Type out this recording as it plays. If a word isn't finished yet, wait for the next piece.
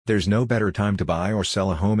There's no better time to buy or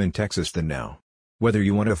sell a home in Texas than now. Whether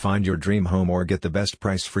you want to find your dream home or get the best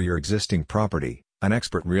price for your existing property, an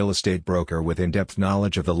expert real estate broker with in-depth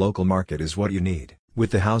knowledge of the local market is what you need. With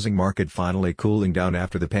the housing market finally cooling down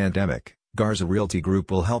after the pandemic, Garza Realty Group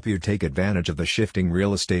will help you take advantage of the shifting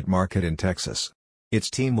real estate market in Texas. Its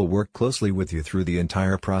team will work closely with you through the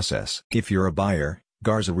entire process. If you're a buyer,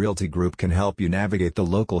 Garza Realty Group can help you navigate the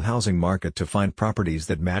local housing market to find properties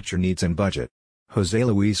that match your needs and budget. Jose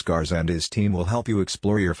Luis Garza and his team will help you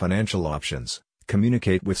explore your financial options,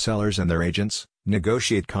 communicate with sellers and their agents,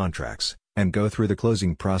 negotiate contracts, and go through the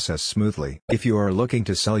closing process smoothly. If you are looking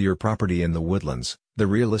to sell your property in the Woodlands, the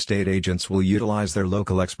real estate agents will utilize their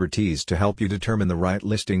local expertise to help you determine the right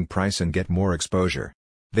listing price and get more exposure.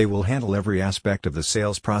 They will handle every aspect of the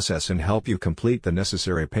sales process and help you complete the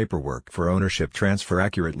necessary paperwork for ownership transfer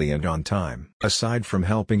accurately and on time. Aside from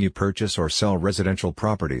helping you purchase or sell residential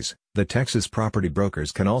properties, the Texas property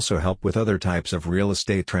brokers can also help with other types of real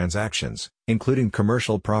estate transactions, including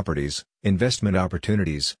commercial properties, investment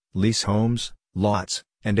opportunities, lease homes, lots,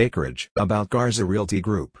 and acreage. About Garza Realty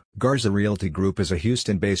Group. Garza Realty Group is a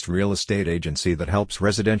Houston-based real estate agency that helps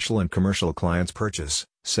residential and commercial clients purchase,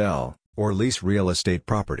 sell, or lease real estate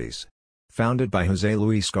properties. Founded by Jose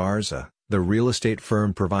Luis Garza, the real estate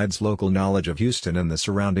firm provides local knowledge of Houston and the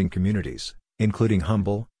surrounding communities, including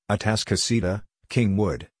Humble, Atascocita,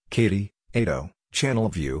 Kingwood, Katy, Ado,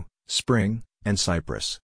 Channelview, Spring, and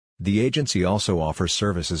Cypress. The agency also offers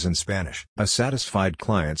services in Spanish. A satisfied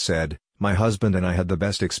client said, "My husband and I had the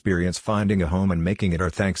best experience finding a home and making it our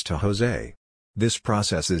thanks to Jose. This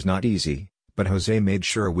process is not easy, but Jose made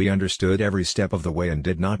sure we understood every step of the way and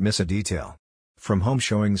did not miss a detail." From home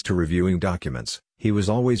showings to reviewing documents, he was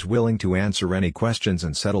always willing to answer any questions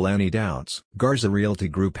and settle any doubts. Garza Realty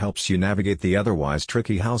Group helps you navigate the otherwise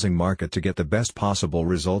tricky housing market to get the best possible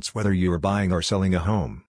results whether you are buying or selling a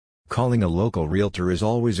home. Calling a local realtor is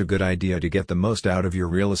always a good idea to get the most out of your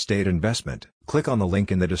real estate investment. Click on the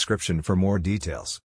link in the description for more details.